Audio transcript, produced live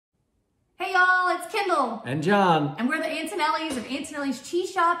Kendall. And John. And we're the Antonellis of Antonelli's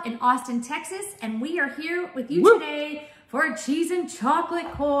Cheese Shop in Austin, Texas. And we are here with you today for a cheese and chocolate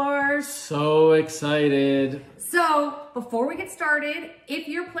course. So excited. So before we get started, if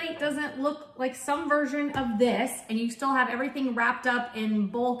your plate doesn't look like some version of this and you still have everything wrapped up in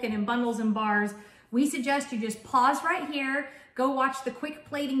bulk and in bundles and bars, we suggest you just pause right here, go watch the quick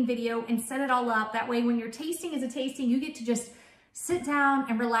plating video and set it all up. That way when your tasting is a tasting, you get to just sit down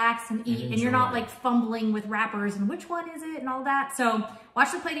and relax and eat, and you're not like fumbling with wrappers and which one is it and all that. So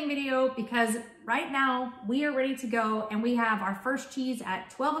watch the plating video because right now we are ready to go, and we have our first cheese at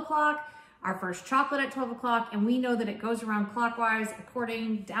 12 o'clock, our first chocolate at 12 o'clock, and we know that it goes around clockwise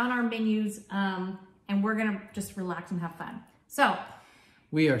according down our menus, and we're gonna just relax and have fun. So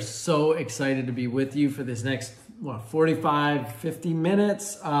we are so excited to be with you for this next, 45, 50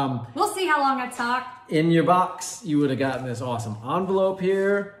 minutes. We'll see how long I talk. In your box, you would have gotten this awesome envelope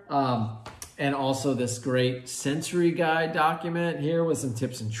here, and also this great sensory guide document here with some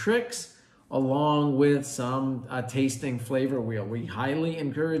tips and tricks, along with some tasting flavor wheel. We highly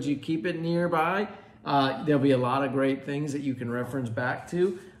encourage you keep it nearby. There'll be a lot of great things that you can reference back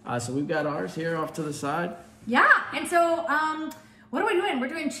to. So we've got ours here off to the side. Yeah, and so what are we doing? We're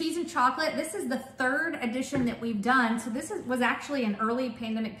doing cheese and chocolate. This is the third edition that we've done. So this was actually an early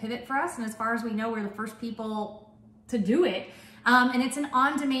pandemic pivot for us. And as far as we know, we're the first people to do it. And it's an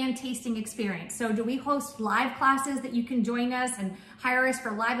on-demand tasting experience. So do we host live classes that you can join us and hire us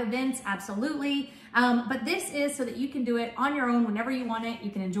for live events? Absolutely. But this is so that you can do it on your own whenever you want it.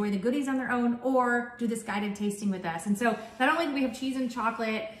 You can enjoy the goodies on their own or do this guided tasting with us. And so not only do we have cheese and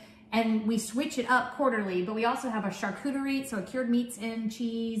chocolate, and we switch it up quarterly, but we also have a charcuterie, so a cured meats and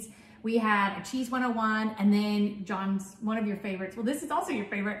cheese. We have a cheese 101, and then John's, one of your favorites, well, this is also your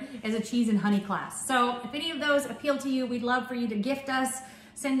favorite, is a cheese and honey class. So if any of those appeal to you, we'd love for you to gift us,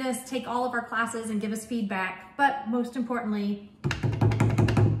 send us, take all of our classes and give us feedback. But most importantly,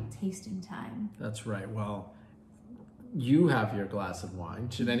 tasting time. That's right. Well, you have your glass of wine.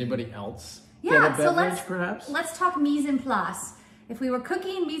 Should anybody else get a so beverage, perhaps? Let's talk mise en place. If we were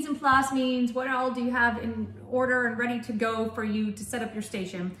cooking, mise en place means what all do you have in order and ready to go for you to set up your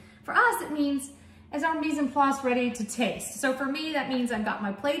station. For us, it means is our mise en place ready to taste. So for me, that means I've got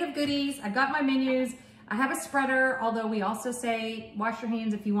my plate of goodies, I've got my menus, I have a spreader, although we also say wash your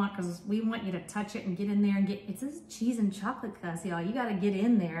hands if you want, because we want you to touch it and get in there and get, it's a cheese and chocolate class, y'all. You gotta get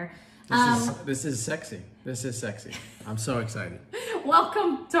in there. This is sexy. This is sexy. I'm so excited.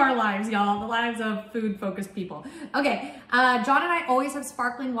 Welcome to our lives, y'all. The lives of food-focused people. Okay, John and I always have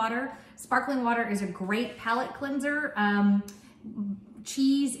sparkling water. Sparkling water is a great palate cleanser.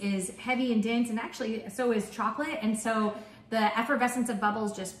 Cheese is heavy and dense, and actually so is chocolate. And so the effervescence of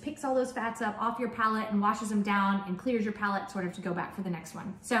bubbles just picks all those fats up off your palate and washes them down and clears your palate sort of to go back for the next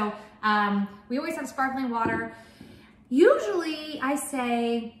one. So we always have sparkling water. Usually I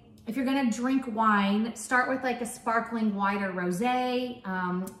say, if you're gonna drink wine, start with like a sparkling white or rosé,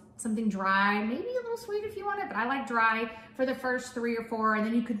 something dry, maybe a little sweet if you want it, but I like dry for the first 3 or 4, and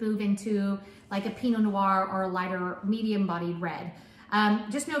then you could move into like a Pinot Noir or a lighter medium-bodied red.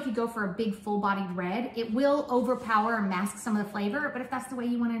 Just know if you go for a big full-bodied red, it will overpower and mask some of the flavor, but if that's the way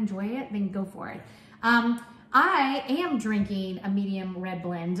you wanna enjoy it, then go for it. I am drinking a medium red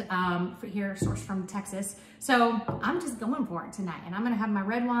blend here, sourced from Texas. So I'm just going for it tonight, and I'm gonna have my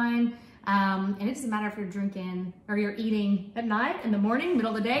red wine. And it doesn't matter if you're drinking or you're eating at night, in the morning,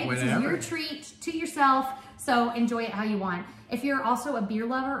 middle of the day. Whenever. This is your treat to yourself, so enjoy it how you want. If you're also a beer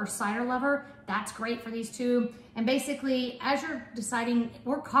lover or cider lover, that's great for these two. And basically, as you're deciding,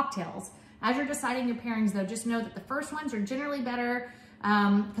 or cocktails, as you're deciding your pairings though, just know that the first ones are generally better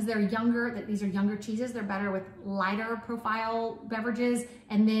because they're younger, that these are younger cheeses. They're better with lighter profile beverages.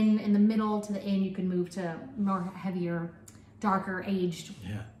 And then in the middle to the end, you can move to more heavier, darker aged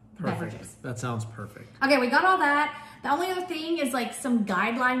beverages. That sounds perfect. Okay, we got all that. The only other thing is like some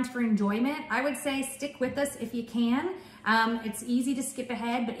guidelines for enjoyment. I would say stick with us if you can. It's easy to skip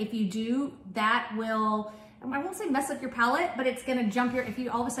ahead, but if you do, that will, I won't say mess up your palate, but it's gonna jump your, if you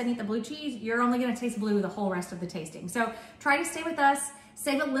all of a sudden eat the blue cheese, you're only gonna taste blue the whole rest of the tasting. So try to stay with us,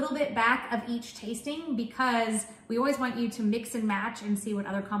 save a little bit back of each tasting, because we always want you to mix and match and see what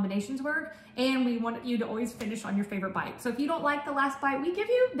other combinations work. And we want you to always finish on your favorite bite. So if you don't like the last bite we give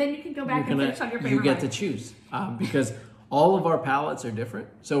you, then you can go back and finish on your favorite bite. You get to choose because all of our palates are different.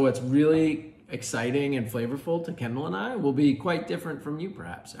 So what's really exciting and flavorful to Kendall and I will be quite different from you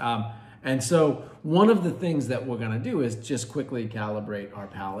perhaps. And so one of the things that we're gonna do is just quickly calibrate our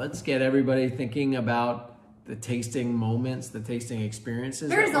palates, get everybody thinking about the tasting moments, the tasting experiences.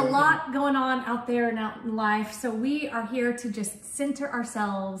 There's a lot going on out there and out in life. So we are here to just center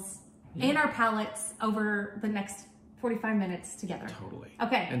ourselves and our palates over the next 45 minutes together. Totally.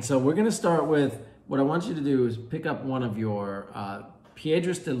 Okay. And so we're going to start with, what I want you to do is pick up one of your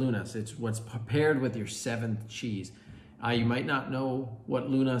Piedras de Lunas. It's what's prepared with your 7th cheese. You might not know what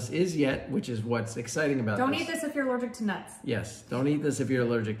Lunas is yet, which is what's exciting about this. Don't eat this if you're allergic to nuts. Yes, don't eat this if you're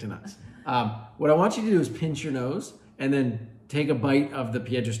allergic to nuts. What I want you to do is pinch your nose and then take a bite of the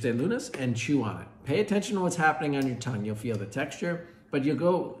Piedras de Lunas and chew on it. Pay attention to what's happening on your tongue. You'll feel the texture, but you'll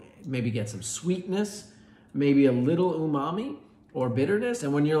go maybe get some sweetness, maybe a little umami or bitterness.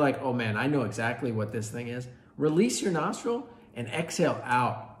 And when you're like, oh man, I know exactly what this thing is, release your nostril and exhale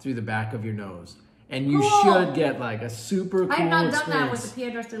out through the back of your nose. And you should get like a super cool experience. I've not done that with the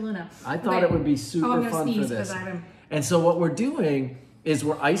Piedras de Luna. I thought it would be super fun for this. And so what we're doing is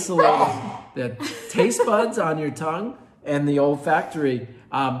we're isolating the taste buds on your tongue and the olfactory,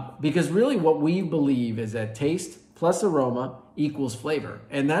 because really what we believe is that taste plus aroma equals flavor.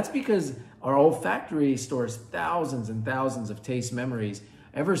 And that's because our olfactory stores thousands and thousands of taste memories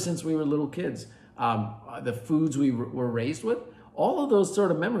ever since we were little kids. The foods we were raised with, all of those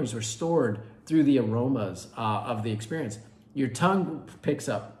sort of memories are stored through the aromas of the experience. Your tongue picks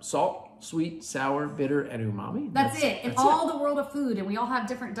up salt, sweet, sour, bitter, and umami. That's it. In all the world of food, and we all have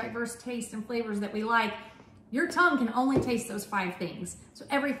different diverse tastes and flavors that we like, your tongue can only taste those 5 things. So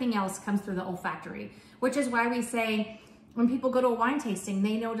everything else comes through the olfactory, which is why we say when people go to a wine tasting,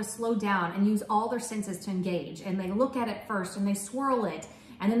 they know to slow down and use all their senses to engage. And they look at it first and they swirl it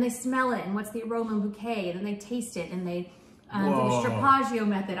and then they smell it and what's the aroma bouquet, and then they taste it and they do the Strapaggio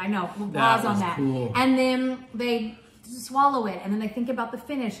method. I know, pause on that. Cool. And then they swallow it, and then they think about the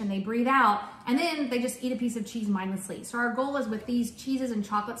finish, and they breathe out, and then they just eat a piece of cheese mindlessly. So our goal is with these cheeses and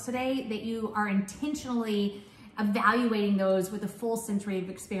chocolates today that you are intentionally evaluating those with a full sensory of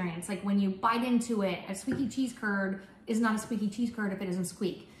experience. Like when you bite into it, a squeaky cheese curd is not a squeaky cheese curd if it doesn't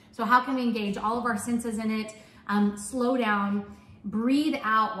squeak. So how can we engage all of our senses in it, slow down, breathe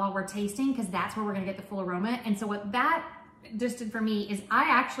out while we're tasting, because that's where we're gonna get the full aroma. And so what that just did for me is I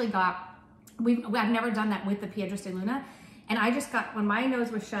actually got, I've never done that with the Piedras de Luna, and I just got, when my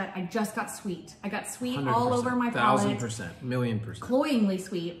nose was shut, I just got sweet. I got sweet all over my palate. 1,000%, 1,000,000%. Cloyingly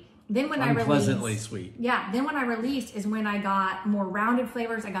sweet. Then when Unpleasantly sweet. Yeah, then when I released is when I got more rounded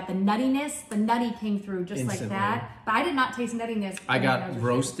flavors. I got the nuttiness. The nutty came through just Instantly. like that. But I did not taste nuttiness. I got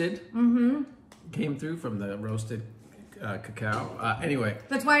roasted. Came through from the roasted cacao. Anyway.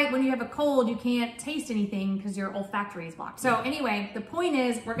 That's why when you have a cold, you can't taste anything because your olfactory is blocked. So anyway, the point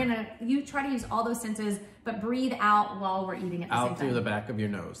is we're going to try to use all those senses, but breathe out while we're eating at the same time. Out through the back of your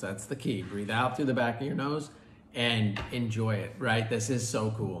nose. That's the key. Breathe out through the back of your nose and enjoy it, right? This is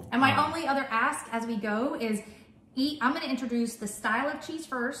so cool. And my only other ask as we go is I'm going to introduce the style of cheese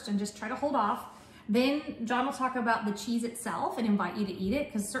first and just try to hold off. Then John will talk about the cheese itself and invite you to eat it,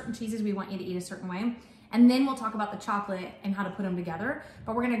 because certain cheeses we want you to eat a certain way. And then we'll talk about the chocolate and how to put them together.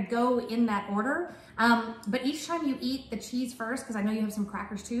 But we're gonna go in that order. But each time you eat the cheese first, because I know you have some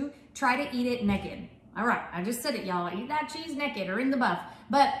crackers too, try to eat it naked. All right, I just said it, y'all. Eat that cheese naked or in the buff.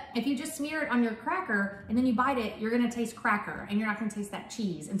 But if you just smear it on your cracker and then you bite it, you're gonna taste cracker and you're not gonna taste that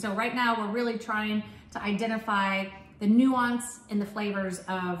cheese. And so right now we're really trying to identify the nuance and the flavors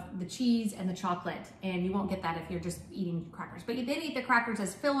of the cheese and the chocolate. And you won't get that if you're just eating crackers. But you did eat the crackers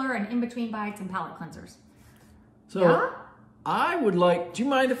as filler and in-between bites and palate cleansers. So yeah? I would like, do you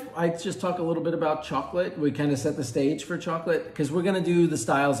mind if I just talk a little bit about chocolate? We kind of set the stage for chocolate, because we're going to do the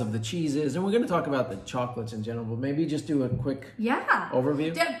styles of the cheeses and we're going to talk about the chocolates in general, but maybe just do a quick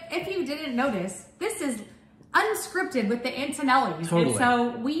overview. If you didn't notice, this is unscripted with the Antonellis. Totally. And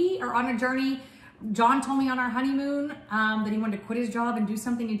so we are on a journey. John told me on our honeymoon that he wanted to quit his job and do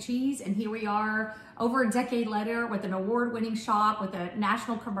something in cheese. And here we are over a decade later with an award-winning shop with a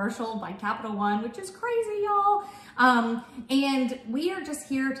national commercial by Capital One, which is crazy, y'all. And we are just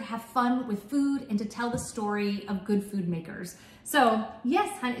here to have fun with food and to tell the story of good food makers. So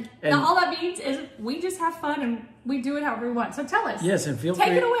yes, honey, all that means is we just have fun and we do it however we want. So tell us. Yes, and feel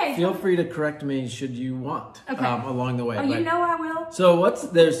free to correct me should you want along the way. Oh, you know I will. So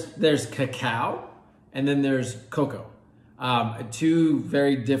there's cacao and then there's cocoa. Two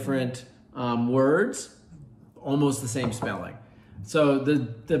very different words, almost the same spelling. So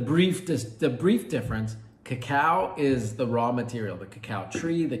the brief difference: cacao is the raw material, the cacao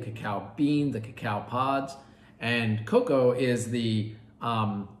tree, the cacao bean, the cacao pods, and cocoa is the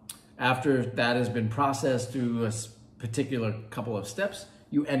after that has been processed through a particular couple of steps,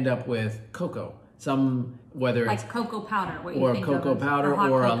 you end up with cocoa. Whether like it's cocoa powder, or cocoa powder,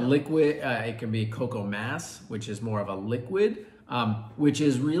 or a liquid. It can be cocoa mass, which is more of a liquid. Which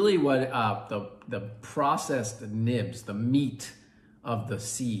is really what the processed nibs, the meat of the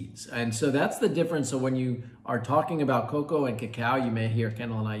seeds. And so that's the difference. So when you are talking about cocoa and cacao, you may hear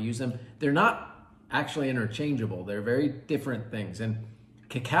Kendall and I use them. They're not actually interchangeable. They're very different things. And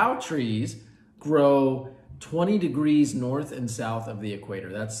cacao trees grow 20 degrees north and south of the equator.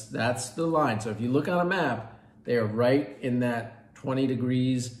 That's the line. So if you look on a map, they are right in that 20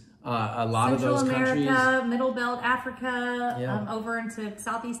 degrees. A lot Central of those America, countries, Middle Belt, Africa, Yeah. Over into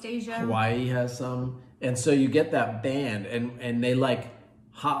Southeast Asia. Hawaii has some. And so you get that band, and they like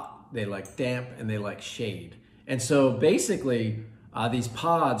hot, they like damp, and they like shade. And so basically, these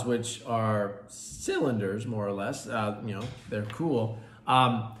pods, which are cylinders more or less, they're cool.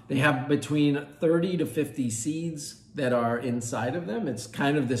 They have between 30 to 50 seeds that are inside of them. It's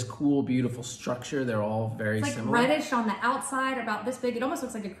kind of this cool, beautiful structure. They're all very It's like similar. reddish on the outside, about this big. It almost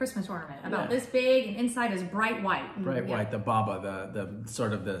looks like a Christmas ornament, about this big, and inside is bright white. Bright white, the baba, the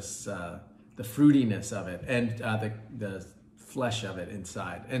sort of this, the fruitiness of it, and the flesh of it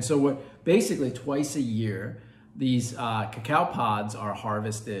inside. And so what, basically twice a year, these cacao pods are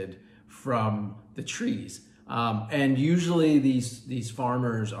harvested from the trees. And usually these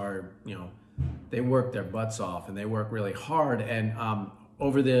farmers are, they work their butts off and they work really hard. And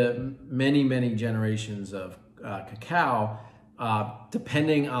over the many generations of cacao,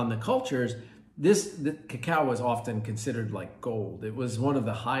 depending on the cultures, the cacao was often considered like gold. It was one of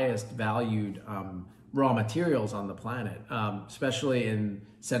the highest valued raw materials on the planet, especially in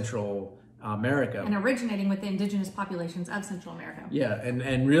Central America. And originating with the indigenous populations of Central America. Yeah,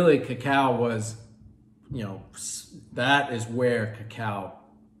 and really cacao was, that is where cacao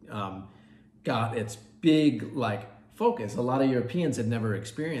got its big focus. A lot of Europeans had never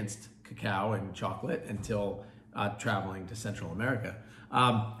experienced cacao and chocolate until traveling to Central America.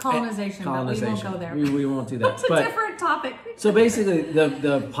 Colonization, but we won't go there. We won't do that. That's a different topic. So basically,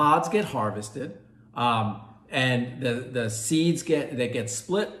 the pods get harvested, and the seeds get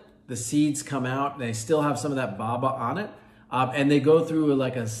split. The seeds come out. They still have some of that baba on it, and they go through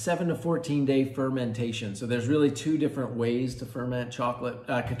like a 7 to 14 day fermentation. So there's really two different ways to ferment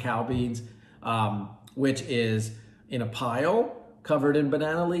cacao beans, which is in a pile covered in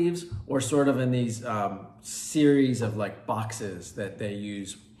banana leaves, or sort of in these series of boxes that they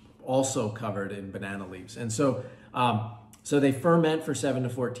use, also covered in banana leaves. And so so they ferment for 7 to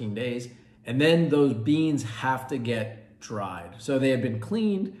 14 days, and then those beans have to get dried. So they have been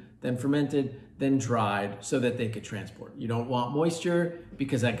cleaned, then fermented, then dried, so that they could transport. You don't want moisture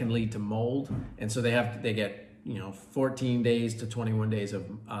because that can lead to mold, and so they get 14 days to 21 days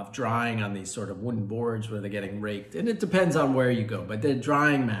of drying on these sort of wooden boards where they're getting raked. And it depends on where you go, but the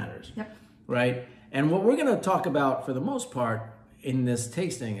drying matters. Yep. Right? And what we're going to talk about for the most part in this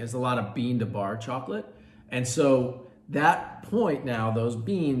tasting is a lot of bean to bar chocolate. And so that point now, those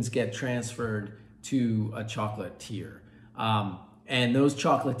beans get transferred to a chocolatier. And those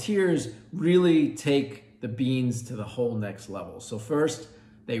chocolatiers really take the beans to the whole next level. So first,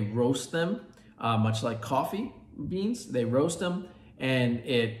 they roast them, much like coffee beans. They roast them, and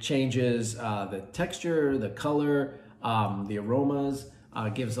it changes the texture, the color, the aromas,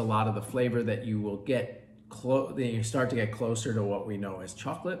 gives a lot of the flavor that you will get. You start to get closer to what we know as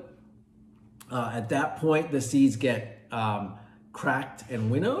chocolate. At that point, the seeds get cracked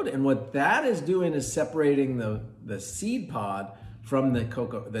and winnowed, and what that is doing is separating the seed pod from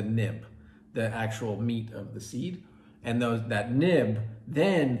the nib, the actual meat of the seed. And that nib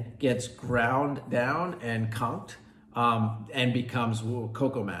then gets ground down and conked and becomes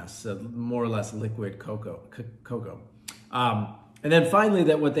cocoa mass, so more or less liquid cocoa. And then finally,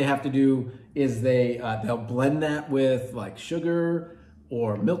 what they have to do is they'll blend that with sugar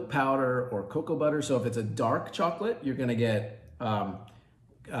or milk powder or cocoa butter. So if it's a dark chocolate, you're going to get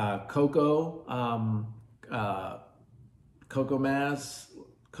cocoa mass,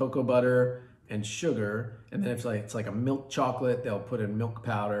 cocoa butter, and sugar. And then if it's like a milk chocolate, they'll put in milk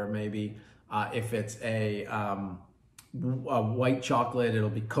powder maybe. If it's a white chocolate, it'll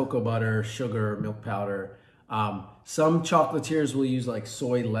be cocoa butter, sugar, milk powder. Some chocolatiers will use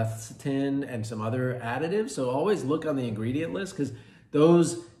soy lecithin and some other additives. So always look on the ingredient list, because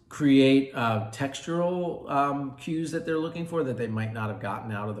those create textural cues that they're looking for that they might not have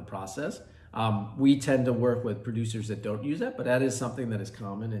gotten out of the process. We tend to work with producers that don't use that, but that is something that is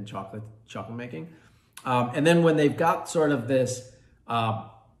common in chocolate making. And then when they've got sort of this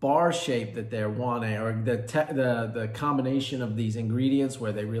bar shape that they're wanting, or the combination of these ingredients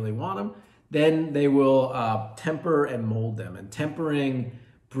where they really want them, then they will temper and mold them. And tempering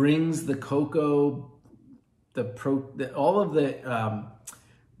brings the cocoa, all of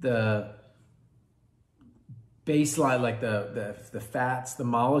the baseline, the fats, the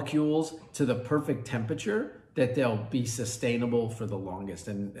molecules, to the perfect temperature that they'll be sustainable for the longest.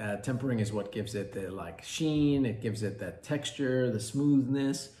 And tempering is what gives it the like sheen, it gives it that texture, the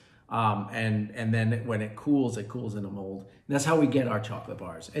smoothness. And then when it cools in a mold. And that's how we get our chocolate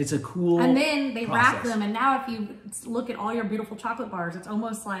bars. It's a cool And then they process. wrap them. And now if you look at all your beautiful chocolate bars, it's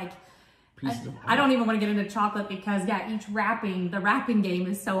almost like, Pieces I don't even want to get into chocolate because the wrapping game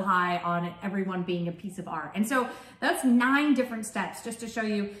is so high on everyone being a piece of art. And so that's 9 different steps just to show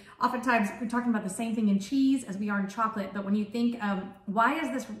you. Oftentimes we're talking about the same thing in cheese as we are in chocolate, but when you think why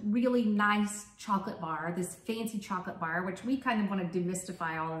is this really nice chocolate bar, this fancy chocolate bar, which we kind of want to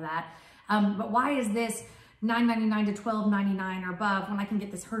demystify all of that, but why is this $9.99 to $12.99 or above when I can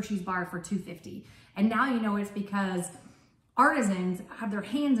get this Hershey's bar for $2.50? And now you know it's because artisans have their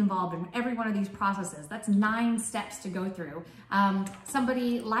hands involved in every one of these processes. That's 9 steps to go through.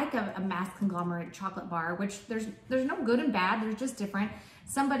 Somebody like a mass conglomerate chocolate bar, which there's no good and bad, there's just different.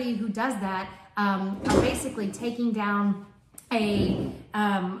 Somebody who does that are basically taking down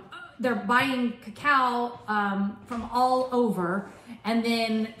they're buying cacao from all over and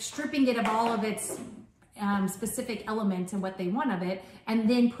then stripping it of all of its specific elements and what they want of it, and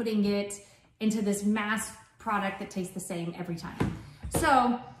then putting it into this mass product that tastes the same every time.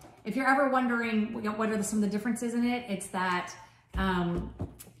 So if you're ever wondering what are some of the differences in it, it's that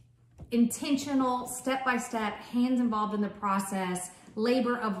intentional, step-by-step, hands involved in the process,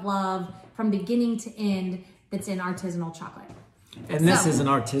 labor of love from beginning to end that's in artisanal chocolate. And this is an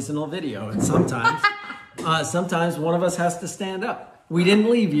artisanal video, and sometimes one of us has to stand up. We didn't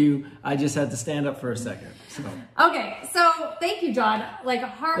leave you. I just had to stand up for a second. So. Okay, so thank you, John. Like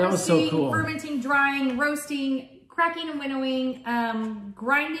harvesting, that was so cool. Fermenting, drying, roasting, cracking and winnowing,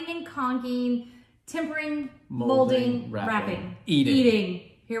 grinding and conking, tempering, molding, wrapping, eating.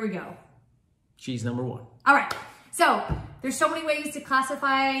 Here we go. Cheese number 1. All right. So there's so many ways to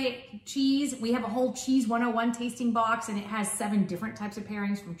classify cheese. We have a whole Cheese 101 tasting box, and it has 7 different types of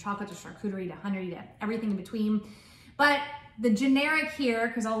pairings, from chocolate to charcuterie to honey to everything in between. But the generic here,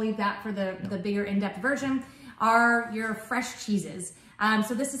 because I'll leave that for the bigger in-depth version, are your fresh cheeses.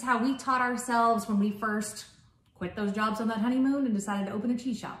 So this is how we taught ourselves when we first quit those jobs on that honeymoon and decided to open a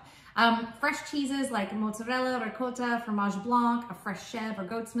cheese shop. Fresh cheeses like mozzarella, ricotta, fromage blanc, a fresh chèvre or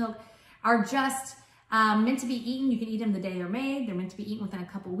goat's milk are just meant to be eaten. You can eat them the day they're made. They're meant to be eaten within a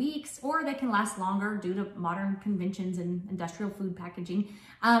couple weeks, or they can last longer due to modern conventions and industrial food packaging.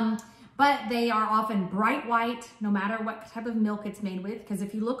 But they are often bright white, no matter what type of milk it's made with, because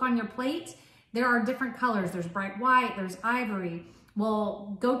if you look on your plate, there are different colors. There's bright white, there's ivory.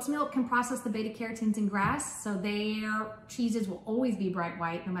 Well, goat's milk can process the beta carotenes in grass, so their cheeses will always be bright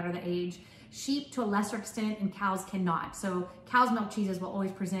white, no matter the age. Sheep to a lesser extent, and cows cannot. So cow's milk cheeses will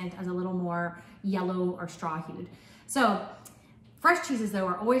always present as a little more yellow or straw hued. So fresh cheeses, though,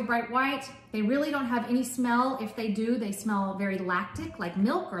 are always bright white. They really don't have any smell. If they do, they smell very lactic, like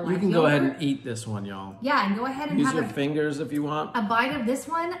milk or like You can yogurt. go ahead and eat this one, y'all. Yeah, and go ahead and use have your fingers if you want. a bite of this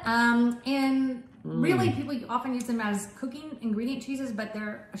one. And really, people often use them as cooking ingredient cheeses, but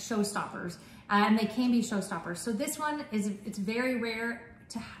they're showstoppers, and they can be showstoppers. So this one it's very rare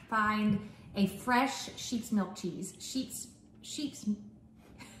to find a fresh sheep's milk cheese. Sheep.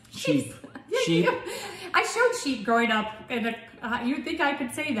 I showed sheep growing up, and you'd think I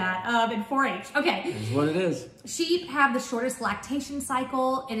could say that in 4-H. Okay. That's what it is. Sheep have the shortest lactation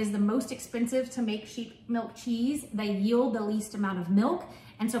cycle. It is the most expensive to make sheep milk cheese. They yield the least amount of milk.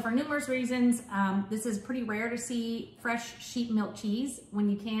 And so for numerous reasons, this is pretty rare to see fresh sheep milk cheese. When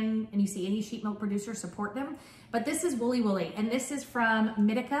you can, and you see any sheep milk producer, support them. But this is Woolly Woolly, and this is from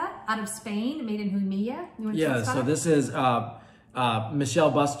Mitica out of Spain, made in Jumilla. Yeah, so this is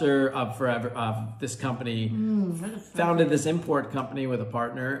Michelle Buster of this company founded this import company with a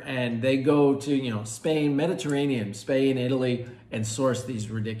partner, and they go to Spain, Mediterranean, Spain, Italy, and source these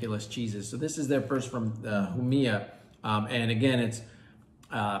ridiculous cheeses. So this is their first from Jumilla, and again, it's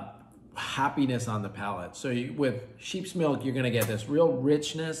happiness on the palate. So with sheep's milk, you're going to get this real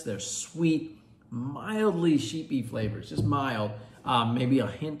richness. They're sweet, mildly sheepy flavors, just mild. Maybe a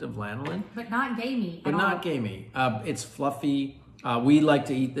hint of lanolin, but not gamey. But not gamey. It's fluffy. We like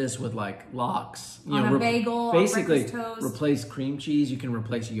to eat this with like lox. On a bagel, basically toast. Replace cream cheese. You can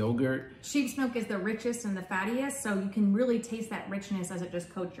replace yogurt. Sheep's milk is the richest and the fattiest, so you can really taste that richness as it just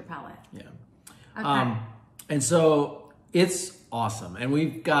coats your palate. Yeah. Okay. And so it's awesome, and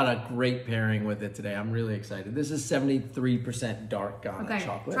we've got a great pairing with it today. I'm really excited. This is 73% dark Ghana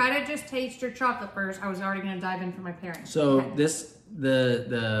chocolate. Try to just taste your chocolate first. I was already going to dive in for my parents. So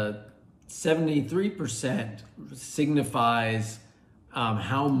the 73% signifies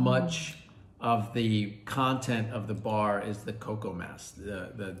how much of the content of the bar is the cocoa mass,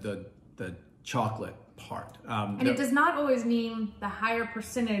 the chocolate part. And it does not always mean the higher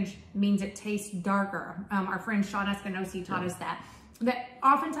percentage means it tastes darker. Our friend Sean Espinosi taught us that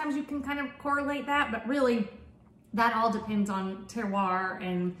oftentimes you can kind of correlate that, but really that all depends on terroir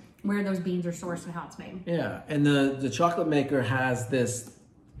and where those beans are sourced and how it's made. Yeah, and the chocolate maker has this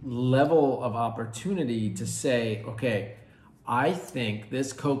level of opportunity to say, okay, I think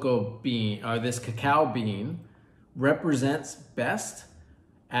this cocoa bean or this cacao bean represents best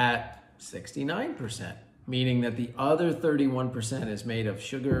at 69%, meaning that the other 31% is made of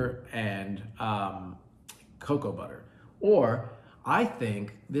sugar and cocoa butter. Or I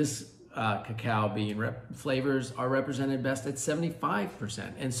think this cacao bean flavors are represented best at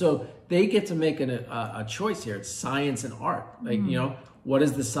 75%. And so they get to make a choice here. It's science and art. Like, you know, what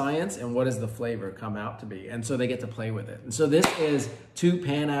is the science and what does the flavor come out to be? And so they get to play with it. And so this is two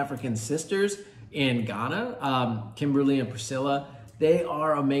Pan-African sisters in Ghana, Kimberly and Priscilla. They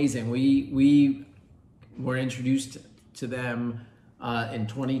are amazing. We were introduced to them in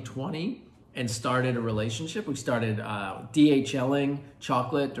 2020 and started a relationship. We started DHLing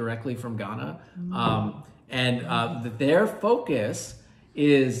chocolate directly from Ghana. Their focus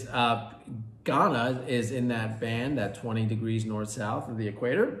is, Ghana is in that band, that 20 degrees north-south of the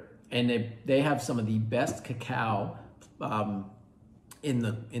equator. And they have some of the best cacao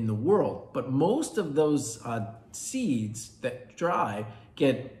in the world. But most of those seeds that dry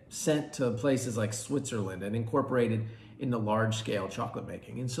get sent to places like Switzerland and incorporated into large-scale chocolate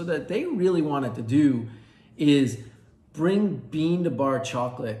making. And so that they really wanted to do is bring bean-to-bar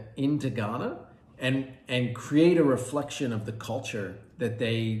chocolate into Ghana and create a reflection of the culture that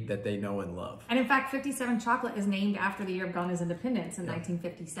they know and love. And in fact, 57 Chocolate is named after the year of Ghana's independence in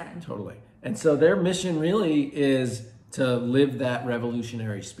 1957. Totally. And so their mission really is to live that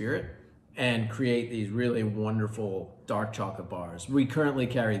revolutionary spirit and create these really wonderful dark chocolate bars. We currently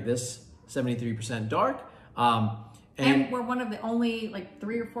carry this 73% dark. And we're one of the only like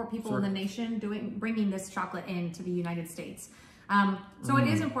 3 or 4 people in the nation bringing this chocolate into the United States. So it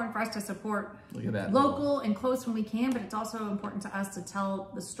is important for us to support local and close when we can, but it's also important to us to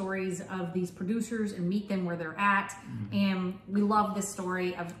tell the stories of these producers and meet them where they're at. And we love this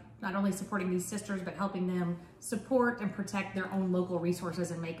story of not only supporting these sisters, but helping them support and protect their own local resources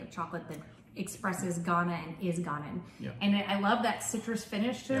and make a chocolate that expresses Ghana and is Ghanan. And I love that citrus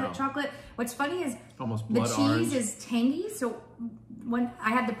finish to that chocolate. What's funny is almost the blood cheese orange. is tangy. So when I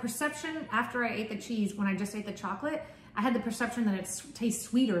had the perception after I ate the cheese, when I just ate the chocolate, I had the perception that it tastes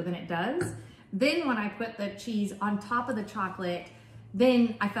sweeter than it does. Then when I put the cheese on top of the chocolate,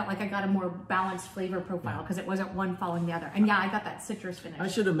 then I felt like I got a more balanced flavor profile because it wasn't one following the other. And yeah, I got that citrus finish.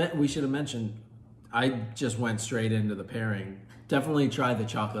 We should have mentioned, I just went straight into the pairing. Definitely try the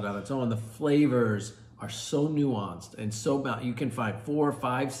chocolate on its own. The flavors are so nuanced and so you can find 4,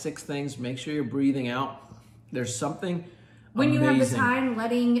 5, 6 things. Make sure you're breathing out. There's something when amazing. You have the time,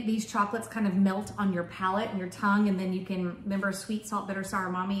 letting these chocolates kind of melt on your palate and your tongue, and then you can remember sweet, salt, bitter, sour,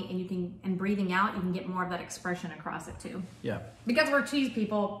 umami, and breathing out, you can get more of that expression across it too. Yeah. Because we're cheese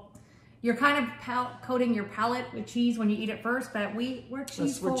people, you're kind of coating your palate with cheese when you eat it first, but we're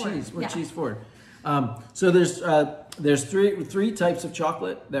cheese forward. We're cheese forward. So there's three types of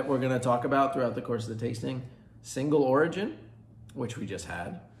chocolate that we're going to talk about throughout the course of the tasting. Single origin, which we just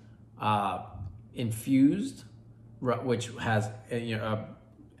had. Infused, which has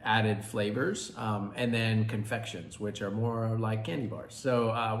added flavors, and then confections, which are more like candy bars. So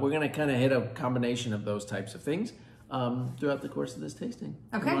we're going to kind of hit a combination of those types of things throughout the course of this tasting.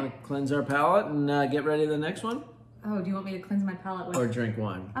 Okay. We want to cleanse our palate and get ready for the next one? Oh, do you want me to cleanse my palate with? Or drink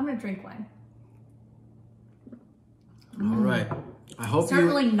wine? I'm going to drink wine. All right. I hope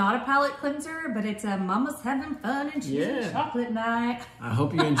certainly not a palate cleanser, but it's a mama's having fun and cheese chocolate night. I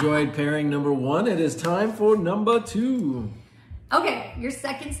hope you enjoyed pairing number 1. It is time for number 2. Okay, your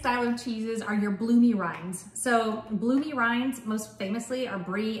second style of cheeses are your bloomy rinds. So bloomy rinds, most famously, are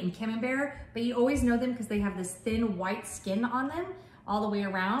brie and camembert, but you always know them because they have this thin white skin on them all the way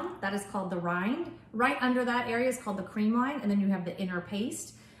around. That is called the rind. Right under that area is called the cream rind, and then you have the inner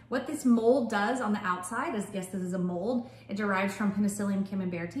paste. What this mold does on the outside is, yes, this is a mold. It derives from Penicillium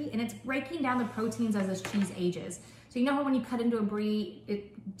camemberti, and it's breaking down the proteins as this cheese ages. So you know how when you cut into a brie,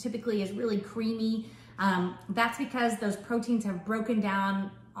 it typically is really creamy. That's because those proteins have broken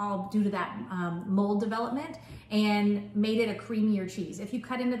down all due to that mold development and made it a creamier cheese. If you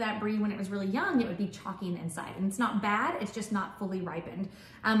cut into that brie when it was really young, it would be chalky on the inside. And it's not bad, it's just not fully ripened.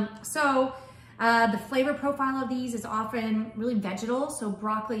 The flavor profile of these is often really vegetal, so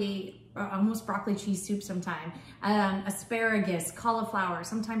broccoli, almost broccoli cheese soup sometimes, asparagus, cauliflower,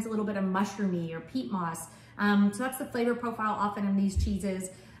 sometimes a little bit of mushroomy or peat moss. So that's the flavor profile often in these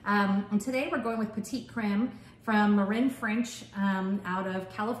cheeses. And today we're going with Petite Creme from Marin French out of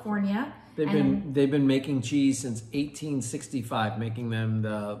California. They've been making cheese since 1865, making them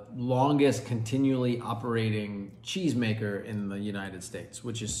the longest continually operating cheesemaker in the United States,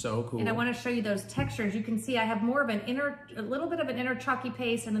 which is so cool. And I want to show you those textures. You can see I have more of a little bit of an inner chalky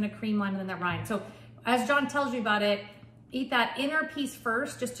paste and then a cream line and then that rind. So as John tells you about it, eat that inner piece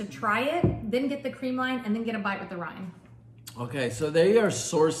first just to try it, then get the cream line and then get a bite with the rind. Okay, so they are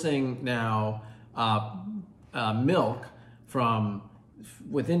sourcing now milk from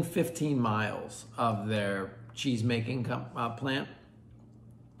within 15 miles of their cheese making plant.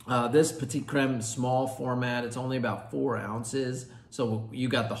 This Petite Creme is small format. It's only about 4 ounces. So you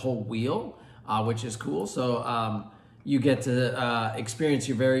got the whole wheel, which is cool. So you get to experience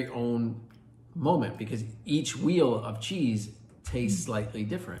your very own moment because each wheel of cheese tastes slightly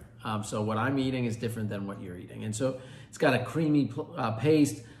different. So what I'm eating is different than what you're eating. And so it's got a creamy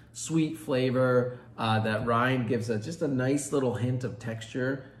paste, sweet flavor. That rind gives just a nice little hint of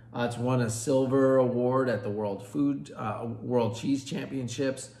texture. It's won a silver award at the World Cheese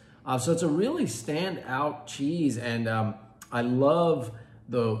Championships. So it's a really standout cheese, and I love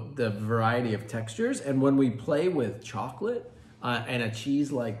the variety of textures. And when we play with chocolate and a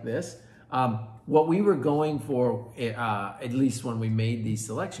cheese like this, what we were going for, at least when we made these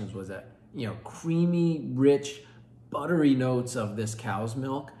selections, was that creamy, rich, buttery notes of this cow's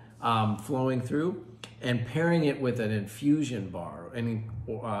milk flowing through, and pairing it with an infusion bar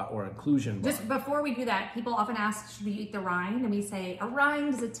or inclusion bar. Just before we do that, people often ask, should we eat the rind? And we say, a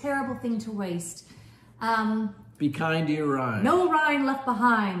rind is a terrible thing to waste. Be kind to your rind. No rind left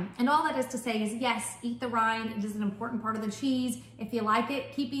behind. And all that is to say is, yes, eat the rind. It is an important part of the cheese. If you like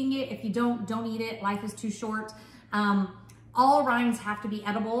it, keep eating it. If you don't eat it. Life is too short. All rinds have to be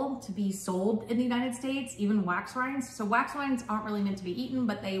edible to be sold in the United States, even wax rinds. So wax rinds aren't really meant to be eaten,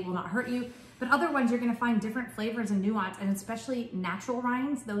 but they will not hurt you. But other ones, you're gonna find different flavors and nuance, and especially natural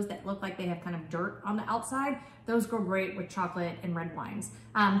rinds, those that look like they have kind of dirt on the outside, those go great with chocolate and red wines.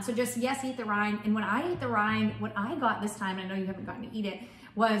 So just, yes, eat the rind. And when I eat the rind, what I got this time, I know you haven't gotten to eat it,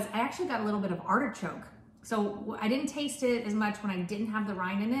 was I actually got a little bit of artichoke. So I didn't taste it as much when I didn't have the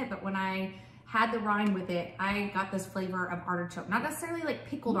rind in it, but when I had the rind with it, I got this flavor of artichoke. Not necessarily like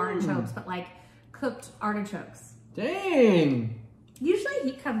pickled artichokes, but like cooked artichokes. Dang. Usually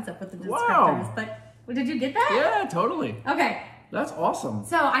he comes up with the descriptors, Wow. but did you get that? Yeah, totally. Okay. That's awesome.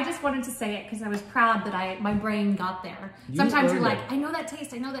 So I just wanted to say it because I was proud that my brain got there. Sometimes you're like, I know that taste,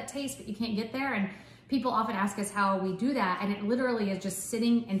 but you can't get there. And people often ask us how we do that. And it literally is just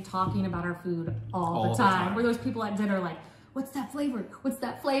sitting and talking about our food all the time. We're those people at dinner like, what's that flavor? What's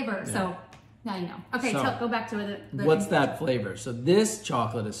that flavor? Yeah. So now you know. Okay, so go back to the what's that flavor? So this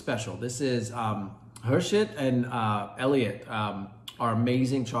chocolate is special. This is Hershey and Elliott are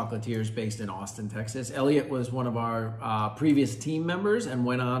amazing chocolatiers based in Austin, Texas. Elliott was one of our previous team members and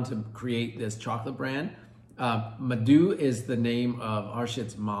went on to create this chocolate brand. Madhu is the name of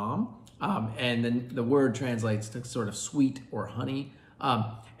Harshit's mom, and then the word translates to sort of sweet or honey.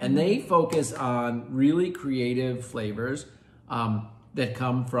 And they focus on really creative flavors that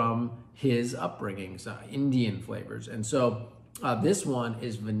come from his upbringings, Indian flavors. And so this one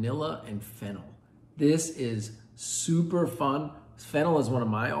is vanilla and fennel. This is super fun. Fennel is one of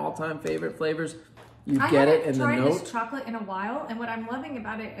my all-time favorite flavors. You get it in the note. I haven't tried this chocolate in a while, and what I'm loving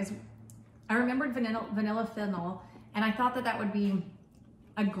about it is I remembered vanilla fennel, and I thought that would be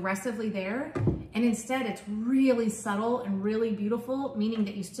aggressively there, and instead it's really subtle and really beautiful, meaning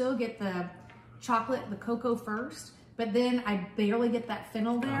that you still get the chocolate, the cocoa first, but then I barely get that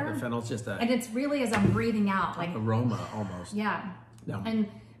fennel there. The fennel's just that. And it's really as I'm breathing out. like aroma almost. Yeah. No. And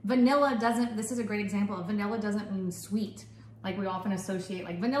vanilla doesn't, this is a great example of vanilla doesn't mean sweet. Like we often associate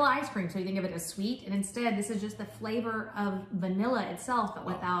like vanilla ice cream, so you think of it as sweet, and instead this is just the flavor of vanilla itself, but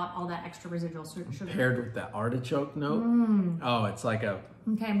without all that extra residual sugar. Paired with that artichoke note. Oh, it's like a...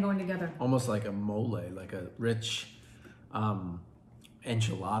 Okay, I'm going together. Almost like a mole, like a rich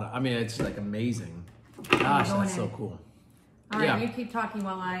enchilada. I mean, it's like amazing. Gosh, that's so cool. All right, you keep talking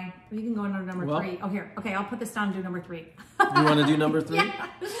while you can go into number 3. Oh, here. Okay, I'll put this down and do number 3. You want to do number 3? Yeah.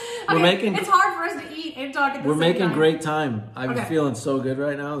 It's hard for us to eat and talk at the same time. We're making great time. I'm feeling so good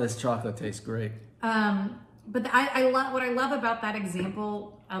right now. This chocolate tastes great. But I love what I love about that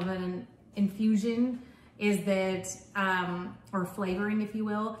example of an infusion is that, or flavoring, if you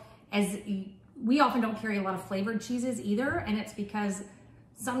will, as we often don't carry a lot of flavored cheeses either, and it's because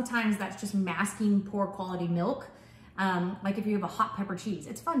sometimes that's just masking poor quality milk. Like if you have a hot pepper cheese,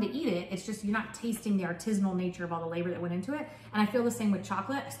 it's fun to eat it. It's just you're not tasting the artisanal nature of all the labor that went into it. And I feel the same with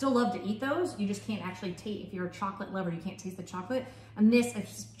chocolate. I still love to eat those. You just can't actually taste, if you're a chocolate lover, you can't taste the chocolate. And this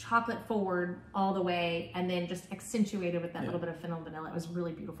is chocolate forward all the way and then just accentuated with that little bit of fennel vanilla. It was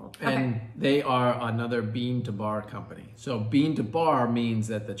really beautiful. And they are another bean to bar company. So bean to bar means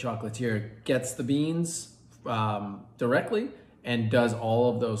that the chocolatier gets the beans directly and does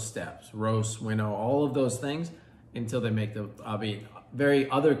all of those steps, roast, winnow, all of those things until they make the, very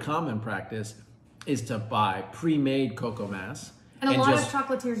other common practice is to buy pre-made cocoa mass. And a lot of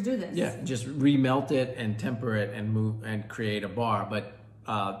chocolatiers do this. Yeah, just remelt it and temper it and move and create a bar. But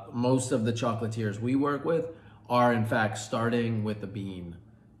most of the chocolatiers we work with are in fact starting with the bean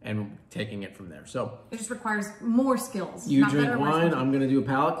and taking it from there. So it just requires more skills. You drink wine, I'm gonna do a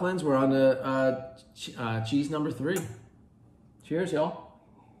palate cleanse. We're on the cheese number 3. Cheers, y'all.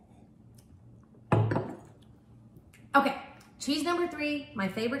 Okay, cheese number 3, my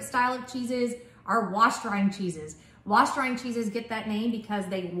favorite style of cheeses are wash-drying cheeses. Wash-drying cheeses get that name because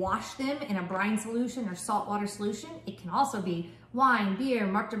they wash them in a brine solution or saltwater solution. It can also be wine, beer,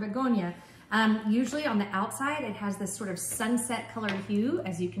 Marc de Bourgogne. Usually on the outside, it has this sort of sunset colored hue,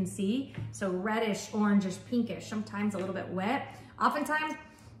 as you can see. So reddish, orangish, pinkish, sometimes a little bit wet. Oftentimes,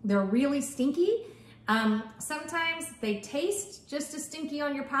 they're really stinky. Sometimes they taste just as stinky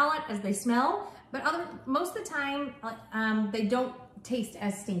on your palate as they smell, but most of the time, they don't taste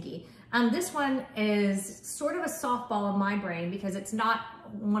as stinky. This one is sort of a softball in my brain because it's not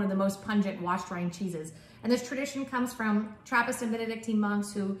one of the most pungent wash-drying cheeses. And this tradition comes from Trappist and Benedictine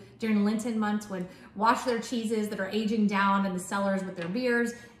monks who, during Lenten months, would wash their cheeses that are aging down in the cellars with their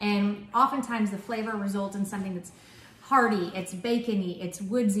beers. And oftentimes the flavor results in something that's hearty, it's bacony, it's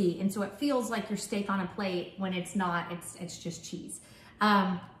woodsy. And so it feels like your steak on a plate when it's not, it's just cheese.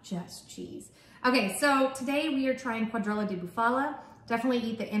 Just cheese. Okay, so today we are trying Quadrello di Bufala. Definitely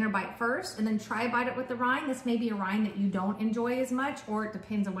eat the inner bite first and then try bite it with the rind. This may be a rind that you don't enjoy as much, or it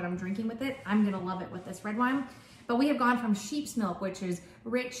depends on what I'm drinking with it. I'm gonna love it with this red wine. But we have gone from sheep's milk, which is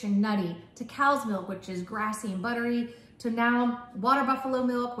rich and nutty, to cow's milk, which is grassy and buttery, to now water buffalo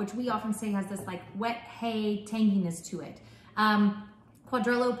milk, which we often say has this like wet hay tanginess to it.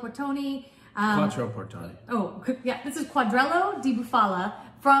 Quadrello Portone. Quattro Portone. Oh, yeah, this is Quadrello di Bufala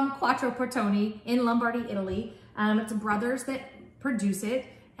from Quattro Portone in Lombardy, Italy. It's brothers that produce it,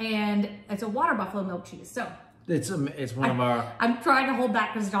 and it's a water buffalo milk cheese. So it's one of our. I'm trying to hold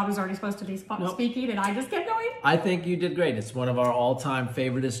back because John was already supposed to be speaking, and I just kept going. I think you did great. It's one of our all-time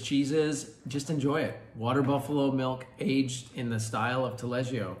favoriteest cheeses. Just enjoy it. Water buffalo milk aged in the style of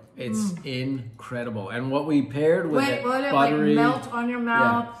Taleggio. It's incredible. And what we paired with it, buttery, like melt on your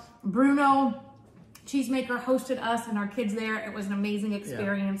mouth. Yeah. Bruno, cheesemaker, hosted us and our kids there. It was an amazing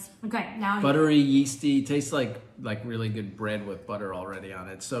experience. Yeah. Okay, now buttery, yeasty, tastes like really good bread with butter already on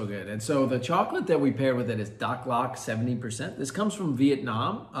it. So good. And so the chocolate that we paired with it is Doc Loc 70%. This comes from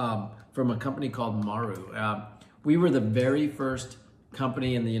Vietnam, from a company called Maru. We were the very first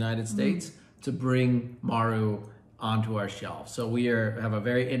company in the United States to bring Maru onto our shelf. So we have a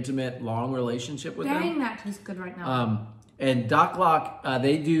very intimate, long relationship with them. Dang, that tastes good right now. And Doc Loc,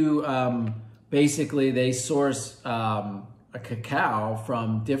 they do, basically they source a cacao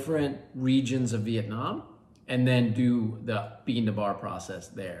from different regions of Vietnam and then do the bean to bar process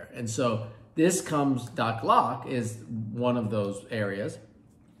there. And so this comes, Doc Loc is one of those areas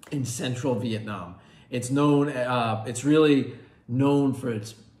in central Vietnam. It's known, it's really known for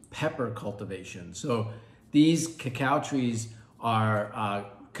its pepper cultivation. So these cacao trees are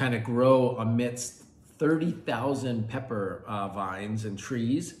kind of grow amidst 30,000 pepper vines and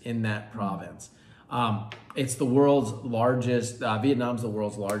trees in that province. It's the world's largest, Vietnam's the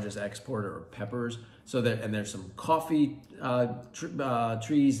world's largest exporter of peppers. So and there's some coffee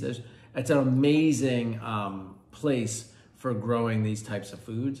trees. It's an amazing place for growing these types of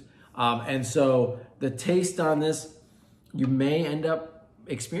foods. And so the taste on this, you may end up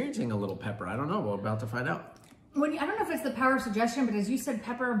experiencing a little pepper. I don't know, we're about to find out. I don't know if it's the power of suggestion, but as you said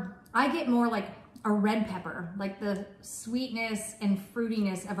pepper, I get more like a red pepper, like the sweetness and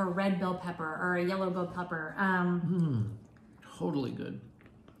fruitiness of a red bell pepper or a yellow bell pepper. Totally good.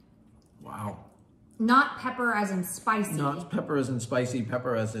 Wow. Not pepper as in spicy. Not pepper as in spicy,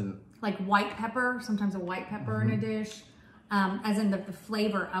 pepper as in... like white pepper, sometimes a white pepper in a dish, as in the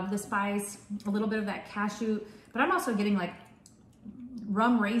flavor of the spice, a little bit of that cashew, but I'm also getting like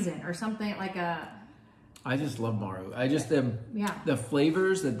rum raisin or something like a... I just love Maru. The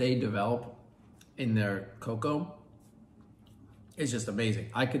flavors that they develop in their cocoa is just amazing.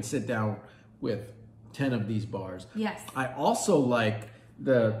 I could sit down with 10 of these bars. Yes. I also like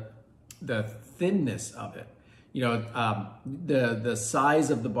the thinness of it. you know, the size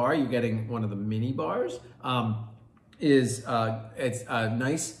of the bar, you're getting one of the mini bars, it's a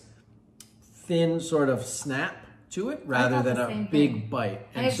nice thin sort of snap to it rather than a big bite.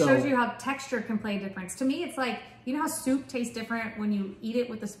 And it shows you how texture can play a difference. To me, it's like, you know how soup tastes different when you eat it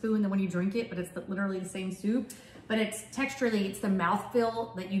with a spoon than when you drink it, but it's literally the same soup. But it's texturally, it's the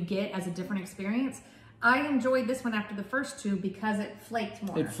mouthfeel that you get as a different experience. I enjoyed this one after the first two because it flaked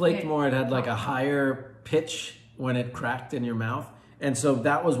more. It flaked more. It had like a higher pitch when it cracked in your mouth. And so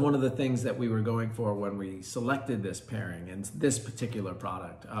that was one of the things that we were going for when we selected this pairing and this particular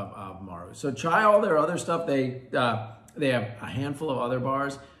product of Maru. So try all their other stuff. They have a handful of other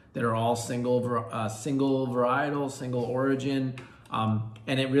bars that are all single varietal, single origin,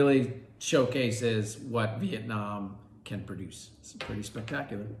 and it really showcases what Vietnam can produce. It's pretty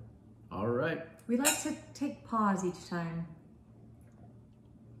spectacular. All right. We like to take pause each time.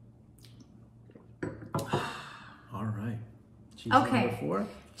 All right. Cheese okay. Number 4.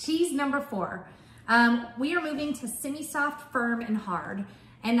 Cheese number 4. We are moving to semi-soft, firm, and hard.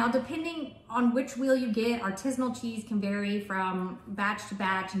 And now depending on which wheel you get, artisanal cheese can vary from batch to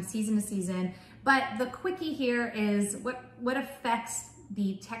batch and season to season. But the quickie here is what affects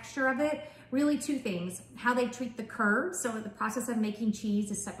the texture of it. Really 2 things: how they treat the curds. So the process of making cheese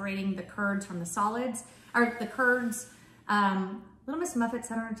is separating the curds from the solids, or the curds, Little Miss Muffet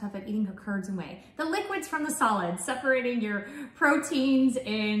set on her tuffet, eating her curds and whey. The liquids from the solids, separating your proteins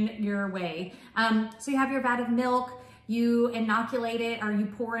in your whey. So you have your vat of milk, you inoculate it, or you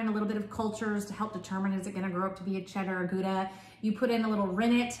pour in a little bit of cultures to help determine, is it gonna grow up to be a cheddar or Gouda? You put in a little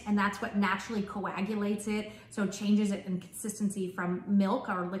rennet, and that's what naturally coagulates it. So it changes it in consistency from milk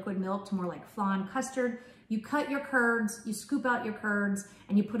or liquid milk to more like flan custard. You cut your curds, you scoop out your curds,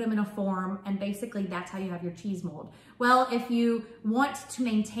 and you put them in a form, and basically that's how you have your cheese mold. Well, if you want to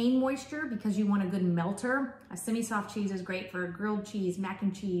maintain moisture because you want a good melter, a semi-soft cheese is great for grilled cheese, mac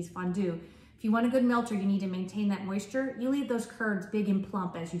and cheese, fondue. If you want a good melter, you need to maintain that moisture. You leave those curds big and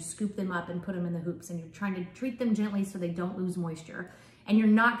plump as you scoop them up and put them in the hoops, and you're trying to treat them gently so they don't lose moisture. And you're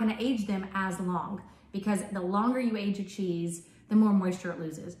not gonna age them as long, because the longer you age a cheese, the more moisture it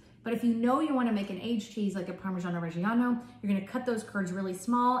loses. But if you know you wanna make an aged cheese like a Parmigiano Reggiano, you're gonna cut those curds really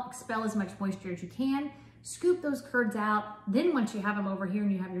small, expel as much moisture as you can, scoop those curds out. Then once you have them over here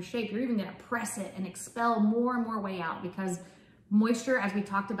and you have your shape, you're even gonna press it and expel more and more whey out, because moisture, as we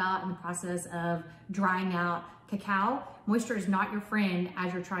talked about in the process of drying out cacao, moisture is not your friend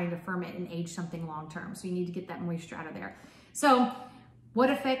as you're trying to ferment and age something long-term. So you need to get that moisture out of there. So what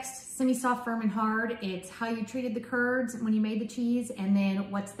affects semi-soft, firm, and hard? It's how you treated the curds when you made the cheese, and then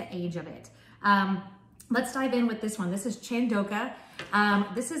what's the age of it. Let's dive in with this one. This is Chandoka.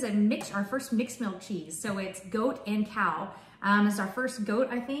 This is our first mixed milk cheese. So it's goat and cow. It's our first goat,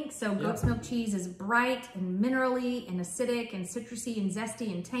 I think. So goat's milk cheese is bright and minerally and acidic and citrusy and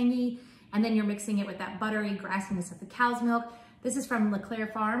zesty and tangy. And then you're mixing it with that buttery grassiness of the cow's milk. This is from LeClaire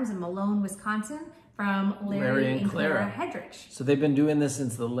Farms in Malone, Wisconsin, from Larry and Clara Hedrich. So they've been doing this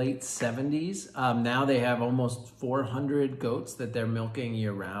since the late 70s. Now they have almost 400 goats that they're milking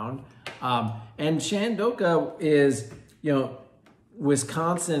year round. And Chandoka is, you know,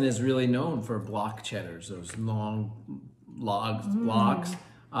 Wisconsin is really known for block cheddars, those long blocks.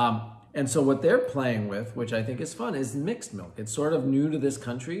 And so what they're playing with, which I think is fun, is mixed milk. It's sort of new to this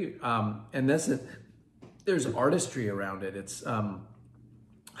country. And there's artistry around it. It's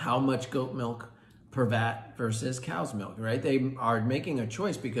how much goat milk per vat versus cow's milk, right? They are making a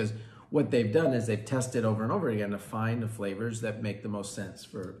choice because what they've done is they've tested over and over again to find the flavors that make the most sense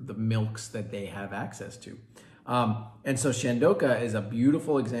for the milks that they have access to. And so Chandoka is a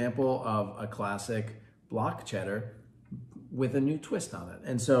beautiful example of a classic block cheddar with a new twist on it.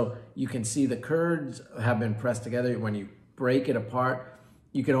 And so you can see the curds have been pressed together. When you break it apart,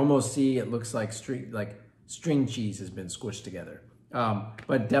 you can almost see it looks like string cheese has been squished together.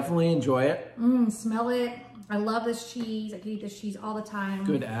 But definitely enjoy it. Smell it. I love this cheese. I can eat this cheese all the time.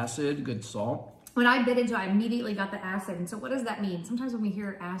 Good acid, good salt. When I bit into it, I immediately got the acid. And so what does that mean? Sometimes when we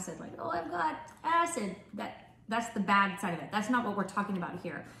hear acid, like, oh, I've got acid, that's the bad side of it. That's not what we're talking about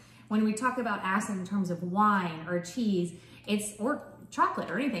here. When we talk about acid in terms of wine or cheese, or chocolate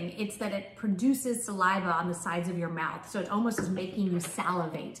or anything, it's that it produces saliva on the sides of your mouth. So it almost is making you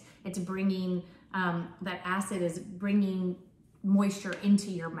salivate. It's bringing, that acid is bringing moisture into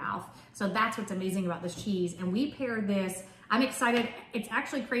your mouth. So that's what's amazing about this cheese. And we pair this, I'm excited. It's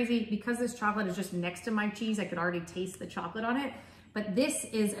actually crazy because this chocolate is just next to my cheese. I could already taste the chocolate on it. But this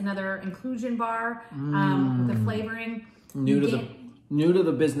is another inclusion bar with the flavoring. New to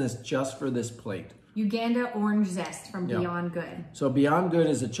the business just for this plate. Uganda Orange Zest from Beyond Good. So Beyond Good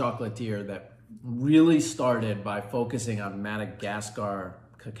is a chocolatier that really started by focusing on Madagascar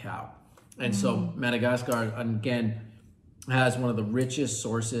cacao. And so Madagascar, again, has one of the richest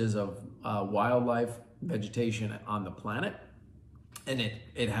sources of wildlife vegetation on the planet. And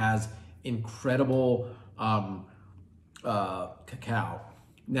it has incredible cacao.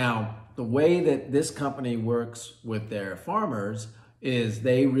 Now, the way that this company works with their farmers is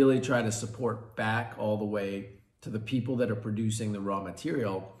they really try to support back all the way to the people that are producing the raw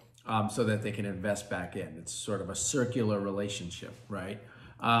material, so that they can invest back in. It's sort of a circular relationship, right?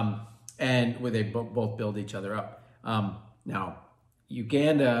 And where they both build each other up. Now,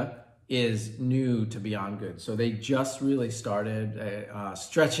 Uganda is new to Beyond Good. So they just really started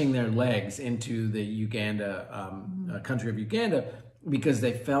stretching their legs into the Uganda, country of Uganda, because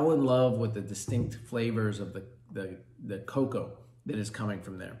they fell in love with the distinct flavors of the cocoa that is coming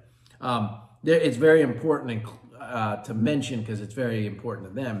from there. It's very important to mention, because it's very important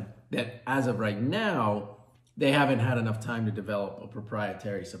to them, that as of right now, they haven't had enough time to develop a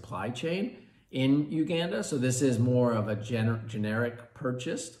proprietary supply chain in Uganda. So this is more of a generic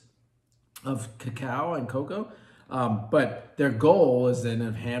purchase of cacao and cocoa. But their goal is that in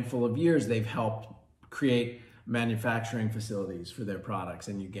a handful of years, they've helped create manufacturing facilities for their products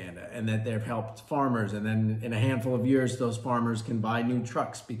in Uganda, and that they've helped farmers. And then in a handful of years, those farmers can buy new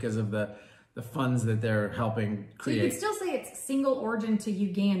trucks because of the funds that they're helping create. So you can still say it's single origin to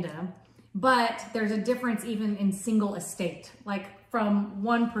Uganda, but there's a difference even in single estate, like from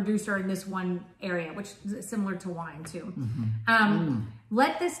one producer in this one area, which is similar to wine too.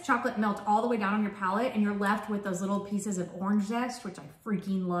 Let this chocolate melt all the way down on your palate, and you're left with those little pieces of orange zest, which I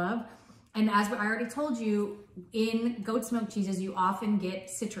freaking love. And as I already told you, in goat's milk cheeses, you often get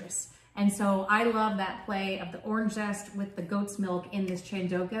citrus. And so I love that play of the orange zest with the goat's milk in this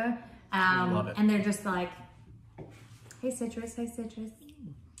chandoka. I love it. And they're just like, hey citrus, hey citrus.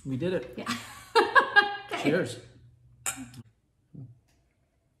 We did it. Yeah. Okay. Cheers.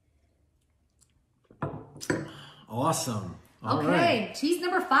 Awesome. All okay, right. Cheese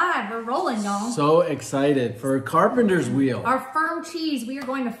number 5. We're rolling, y'all. So excited for Carpenter's Wheel. Our firm cheese. We are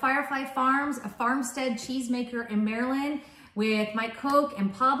going to Firefly Farms, a farmstead cheesemaker in Maryland, with Mike Koch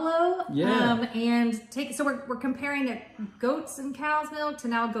and Pablo. Yeah. So we're comparing it goats and cow's milk to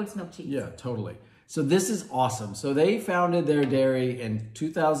now goat's milk cheese. Yeah, totally. So this is awesome. So they founded their dairy in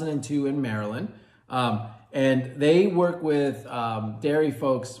 2002 in Maryland. And they work with dairy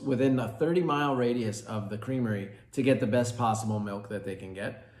folks within a 30-mile radius of the creamery to get the best possible milk that they can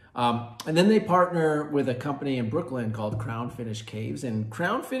get. And then they partner with a company in Brooklyn called Crown Finish Caves. And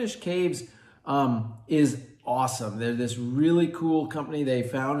Crown Finish Caves is awesome. They're this really cool company. They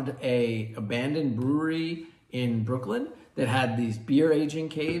founded a abandoned brewery in Brooklyn that had these beer aging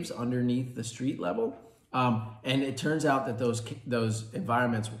caves underneath the street level. And it turns out that those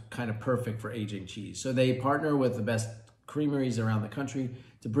environments were kind of perfect for aging cheese. So they partner with the best creameries around the country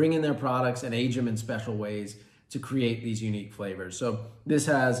to bring in their products and age them in special ways to create these unique flavors. So this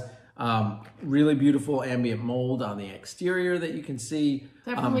has really beautiful ambient mold on the exterior that you can see.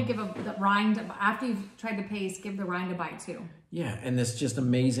 Definitely give the rind, after you've tried the paste, give the rind a bite too. Yeah, and this just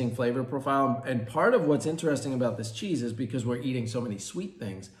amazing flavor profile. And part of what's interesting about this cheese is because we're eating so many sweet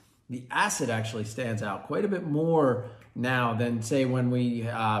things, the acid actually stands out quite a bit more now than, say, when we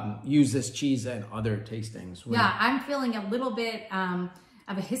use this cheese and other tastings. Yeah, I'm feeling a little bit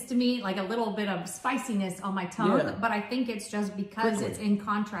of a histamine, like a little bit of spiciness on my tongue, but I think it's just because it's in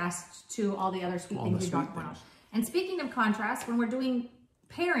contrast to all the other sweet things we talked about. And speaking of contrast, when we're doing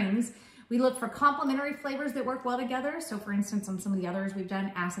pairings, we look for complementary flavors that work well together. So for instance, on some of the others, we've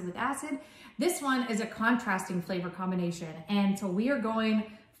done acid with acid. This one is a contrasting flavor combination. And so we are going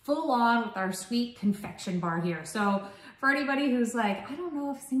full on with our sweet confection bar here. So for anybody who's like, I don't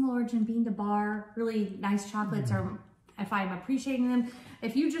know if single origin bean to bar, really nice chocolates are, if I'm appreciating them.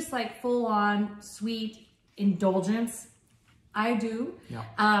 If you just like full on sweet indulgence, I do.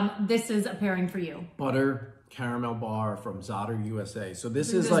 Yeah. This is a pairing for you. Butter caramel bar from Zotter USA. So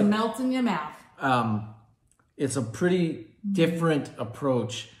this is just like melts in your mouth. It's a pretty different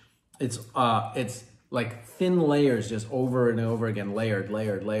approach. It's like thin layers just over and over again, layered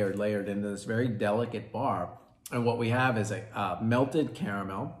into this very delicate bar. And what we have is a melted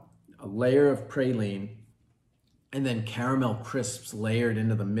caramel, a layer of praline, and then caramel crisps layered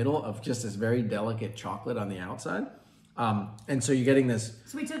into the middle of just this very delicate chocolate on the outside. And so you're getting this.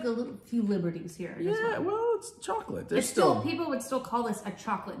 So we took a few liberties here. Yeah, well, it's chocolate. There's it's still, people would still call this a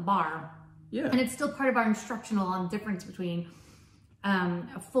chocolate bar. Yeah. And it's still part of our instructional on the difference between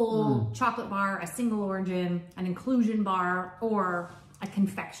a full chocolate bar, a single origin, an inclusion bar, or a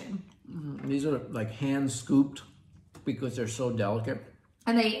confection. These are like hand scooped because they're so delicate.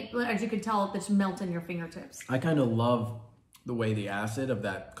 And they, as you can tell, they just melt in your fingertips. I kind of love the way the acid of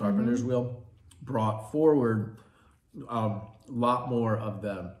that carpenter's wheel brought forward a lot more of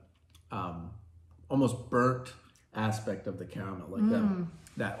the almost burnt aspect of the caramel, like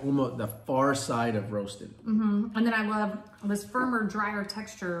that almost the far side of roasted. And then I love this firmer, drier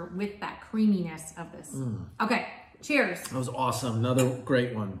texture with that creaminess of this. Okay, cheers. That was awesome. Another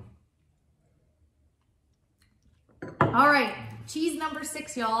great one. All right, cheese number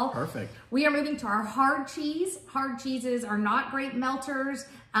 6, y'all. Perfect. We are moving to our hard cheese. Hard cheeses are not great melters.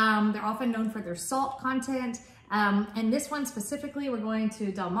 They're often known for their salt content. And this one specifically, we're going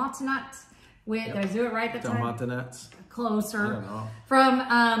to Dalmatinat with, did I do it right that time? Dalmatinats. Closer. I don't know. From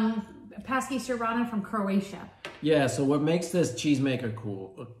Paski Sirvana from Croatia. Yeah, so what makes this cheesemaker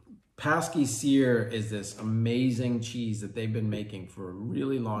cool, Paski Sir is this amazing cheese that they've been making for a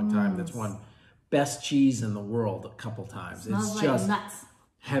really long time. That's won best cheese in the world a couple times. Smells it's like just nuts.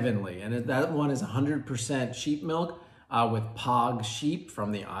 heavenly. And that one is 100% sheep milk with Pog sheep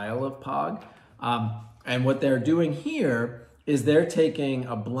from the Isle of Pog. And what they're doing here is they're taking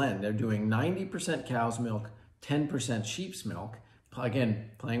a blend. They're doing 90% cow's milk, 10% sheep's milk.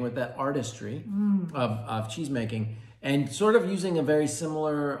 Again, playing with that artistry of cheese making, and sort of using a very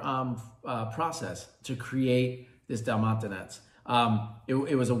similar process to create this Dalmatinets.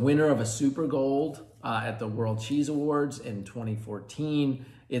 It was a winner of a Super Gold at the World Cheese Awards in 2014.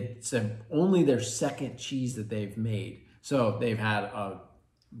 It's only their second cheese that they've made. So they've had a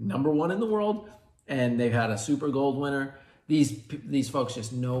 #1 in the world, and they've had a Super Gold winner. These folks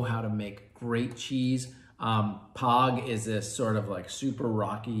just know how to make great cheese. Pog is this sort of like super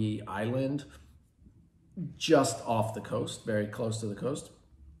rocky island just off the coast, very close to the coast.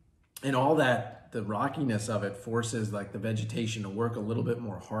 And all that, the rockiness of it forces like the vegetation to work a little bit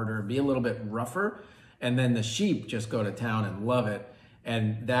more harder, be a little bit rougher. And then the sheep just go to town and love it.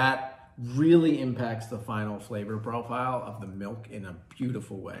 And that really impacts the final flavor profile of the milk in a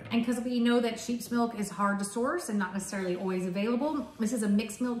beautiful way. And because we know that sheep's milk is hard to source and not necessarily always available, this is a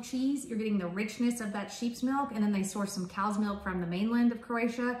mixed milk cheese. You're getting the richness of that sheep's milk, and then they source some cow's milk from the mainland of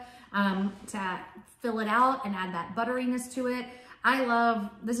Croatia to fill it out and add that butteriness to it.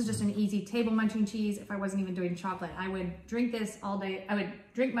 This is just an easy table munching cheese. If I wasn't even doing chocolate, I would drink this all day. I would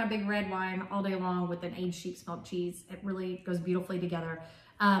drink my big red wine all day long with an aged sheep's milk cheese. It really goes beautifully together.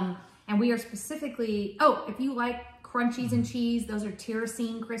 And we are specifically, if you like crunchies and cheese, those are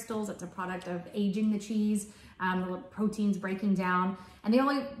tyrosine crystals. It's a product of aging the cheese, the proteins breaking down. And the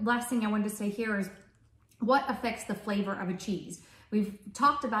only last thing I wanted to say here is what affects the flavor of a cheese. We've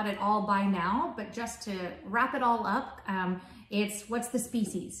talked about it all by now, but just to wrap it all up, it's what's the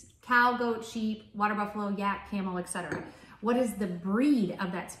species? Cow, goat, sheep, water buffalo, yak, camel, etc. What is the breed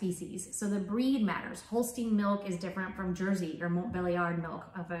of that species? So the breed matters. Holstein milk is different from Jersey or Montbéliard milk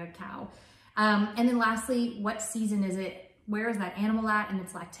of a cow. And then lastly, what season is it? Where is that animal at in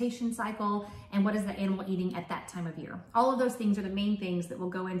its lactation cycle? And what is the animal eating at that time of year? All of those things are the main things that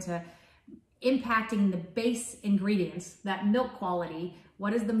will go into impacting the base ingredients, that milk quality.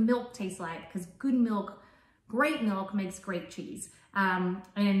 What does the milk taste like? Because good milk, great milk makes great cheese.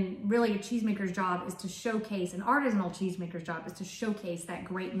 And really a cheesemaker's job is to showcase, an artisanal cheesemaker's job is to showcase that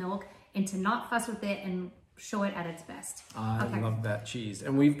great milk and to not fuss with it and show it at its best. I love that cheese.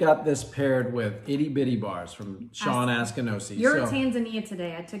 And we've got this paired with Itty Bitty Bars from Sean Askinosi. You're in Tanzania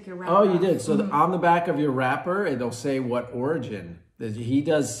today. I took your wrapper. Oh, you did. So on the back of your wrapper, it'll say what origin. He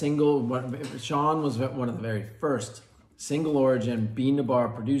does Sean was one of the very first single origin bean to bar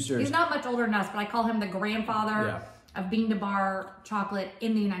producers. He's not much older than us, but I call him the grandfather of bean to bar chocolate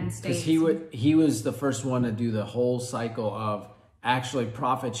in the United States. Because he was the first one to do the whole cycle of actually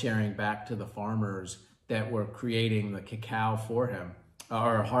profit sharing back to the farmers that were creating the cacao for him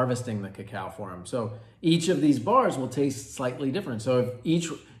or harvesting the cacao for him. So each of these bars will taste slightly different. So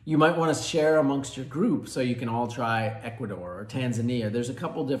if you might want to share amongst your group so you can all try Ecuador or Tanzania. There's a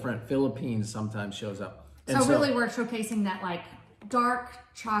couple different, Philippines sometimes shows up. So really we're showcasing that like dark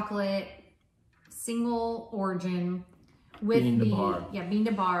chocolate, single origin with bean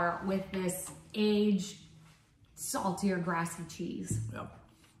to bar with this aged, saltier, grassy cheese. Yep.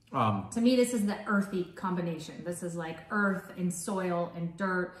 To me, this is the earthy combination. This is like earth and soil and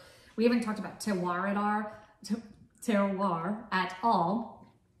dirt. We haven't talked about terroir at all.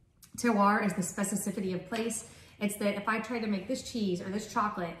 Terroir is the specificity of place. It's that if I tried to make this cheese or this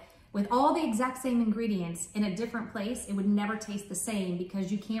chocolate with all the exact same ingredients in a different place, it would never taste the same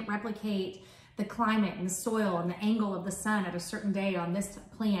because you can't replicate the climate and the soil and the angle of the sun at a certain day on this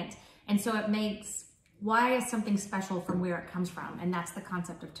plant. And so it makes, why is something special from where it comes from? And that's the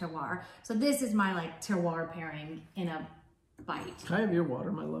concept of terroir. So this is my like terroir pairing in a bite. Can I have your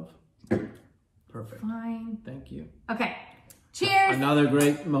water, my love? Perfect. Fine. Thank you. Okay. Cheers. Another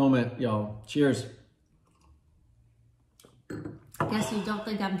great moment, y'all. Cheers. Guess you don't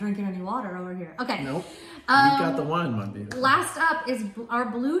think I'm drinking any water over here. Okay. Nope. You've got the wine, my beautiful. Last up is our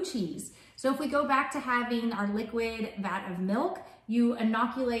blue cheese. So if we go back to having our liquid vat of milk, you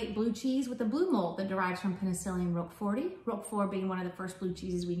inoculate blue cheese with a blue mold that derives from Penicillium roqueforti, Roquefort being one of the first blue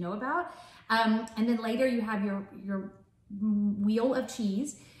cheeses we know about. And then later you have your wheel of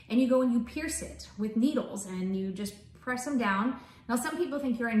cheese, and you go and you pierce it with needles, and you just press them down. Now, some people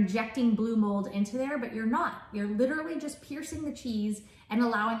think you're injecting blue mold into there, but you're not. You're literally just piercing the cheese and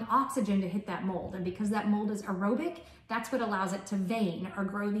allowing oxygen to hit that mold. And because that mold is aerobic, that's what allows it to vein or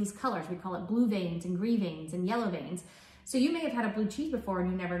grow these colors. We call it blue veins and green veins and yellow veins. So you may have had a blue cheese before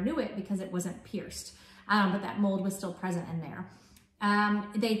and you never knew it because it wasn't pierced, but that mold was still present in there.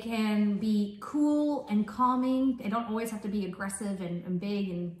 They can be cool and calming. They don't always have to be aggressive and big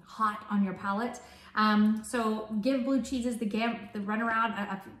and hot on your palate. So give blue cheeses the run around.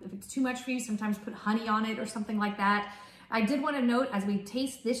 If it's too much for you, sometimes put honey on it or something like that. I did want to note, as we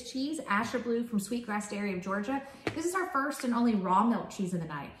taste this cheese, Asher Blue from Sweetgrass Dairy of Georgia, this is our first and only raw milk cheese of the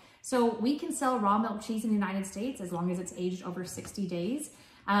night. So we can sell raw milk cheese in the United States as long as it's aged over 60 days.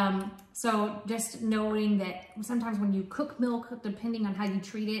 So just noting that sometimes when you cook milk, depending on how you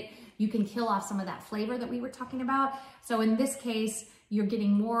treat it, you can kill off some of that flavor that we were talking about. So in this case, you're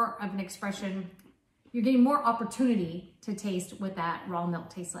getting more of an expression, you're getting more opportunity to taste what that raw milk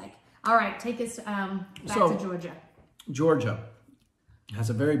tastes like. All right, take us back to Georgia. Georgia has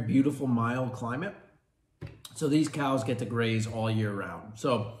a very beautiful, mild climate. So these cows get to graze all year round.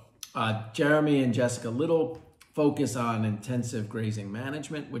 So Jeremy and Jessica Little focus on intensive grazing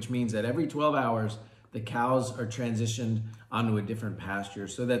management, which means that every 12 hours, the cows are transitioned onto a different pasture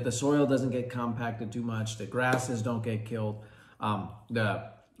so that the soil doesn't get compacted too much, the grasses don't get killed, and the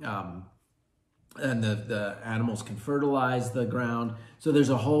animals can fertilize the ground. So there's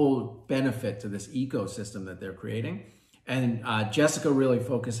a whole benefit to this ecosystem that they're creating. And Jessica really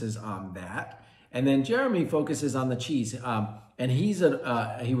focuses on that. And then Jeremy focuses on the cheese. And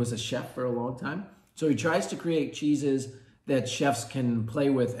he was a chef for a long time. So he tries to create cheeses that chefs can play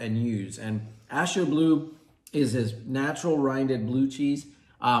with and use. And Asher Blue is his natural rinded blue cheese.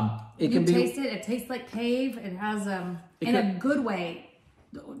 It tastes like cave. It has, in a good way,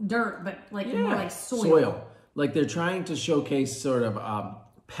 dirt, but like more like soil. Like they're trying to showcase sort of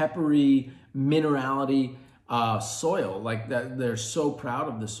peppery minerality soil, like that. They're so proud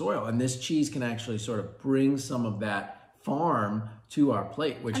of the soil, and this cheese can actually sort of bring some of that farm to our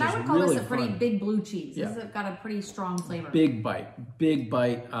plate, which is really fun. And I would call this a pretty big blue cheese. Yeah. This has got a pretty strong flavor. Big bite.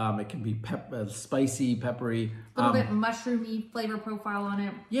 It can be spicy, peppery. A little bit mushroomy flavor profile on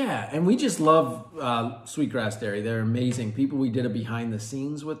it. Yeah, and we just love Sweetgrass Dairy. They're amazing people. We did a behind the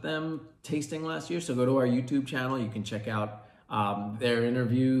scenes with them tasting last year. So go to our YouTube channel. You can check out their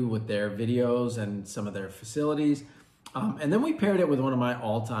interview with their videos and some of their facilities. And then we paired it with one of my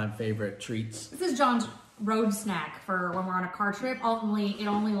all-time favorite treats. This is John's road snack for when we're on a car trip. It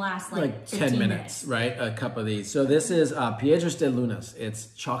only lasts like 10 minutes, right? A cup of these. So this is Piedras de Lunas. It's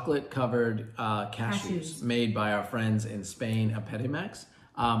chocolate covered cashews made by our friends in Spain, Apetimex.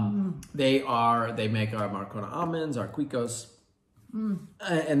 They make our Marcona almonds, our Cuicos.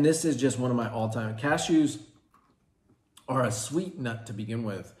 And this is just one of my all-time. Cashews are a sweet nut to begin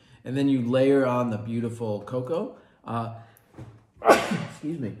with. And then you layer on the beautiful cocoa,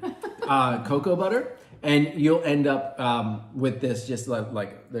 excuse me, cocoa butter. And you'll end up with this just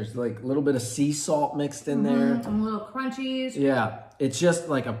like there's like a little bit of sea salt mixed in there. And little crunchies. Yeah, it's just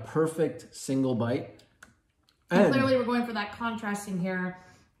like a perfect single bite. And clearly we're going for that contrasting here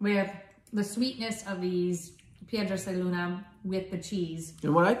with the sweetness of these Piedras de Luna with the cheese.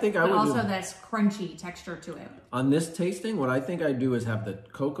 And what I think I would also that's crunchy texture to it. On this tasting, what I think I'd do is have the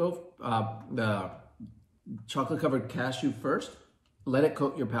cocoa, the chocolate covered cashew first, let it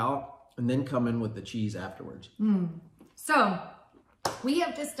coat your palate, and then come in with the cheese afterwards. So we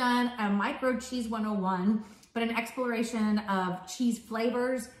have just done a micro cheese 101, but an exploration of cheese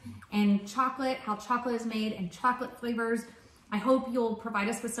flavors and chocolate, how chocolate is made and chocolate flavors. I hope you'll provide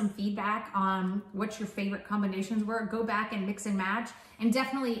us with some feedback on what your favorite combinations were. Go back and mix and match. And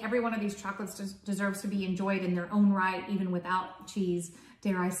definitely every one of these chocolates deserves to be enjoyed in their own right, even without cheese,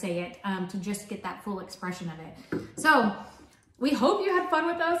 dare I say it, to just get that full expression of it. So we hope you had fun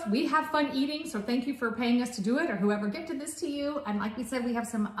with us. We have fun eating, so thank you for paying us to do it, or whoever gifted this to you. And like we said, we have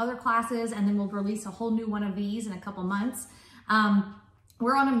some other classes, and then we'll release a whole new one of these in a couple months.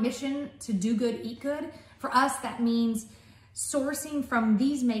 We're on a mission to do good, eat good. For us, that means sourcing from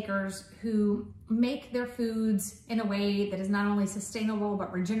these makers who make their foods in a way that is not only sustainable,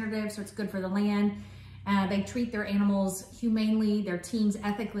 but regenerative, so it's good for the land. They treat their animals humanely, their teams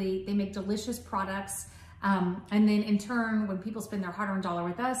ethically. They make delicious products. And then in turn, when people spend their hard-earned dollar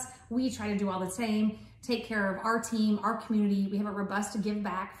with us, we try to do all the same, take care of our team, our community. We have a robust Give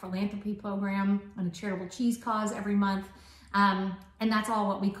Back philanthropy program and a charitable cheese cause every month. And that's all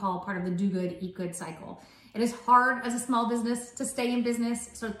what we call part of the Do Good, Eat Good cycle. It is hard as a small business to stay in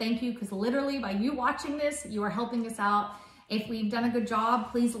business. So thank you, because literally by you watching this, you are helping us out. If we've done a good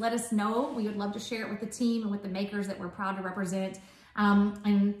job, please let us know. We would love to share it with the team and with the makers that we're proud to represent.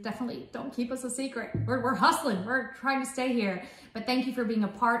 And definitely don't keep us a secret. We're hustling, we're trying to stay here. But thank you for being a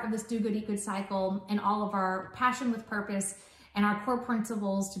part of this Do Good, Eat Good cycle and all of our passion with purpose and our core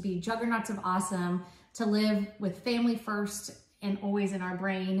principles to be juggernauts of awesome, to live with family first and always in our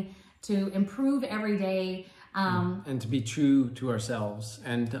brain, to improve every day. And to be true to ourselves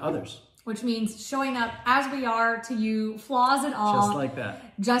and to others. Which means showing up as we are to you, flaws and all. Just like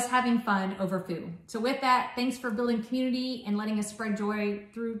that. Just having fun over food. So with that, thanks for building community and letting us spread joy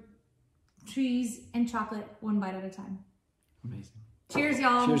through cheese and chocolate one bite at a time. Amazing. Cheers,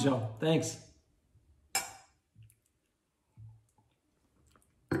 y'all. Cheers, y'all. Thanks.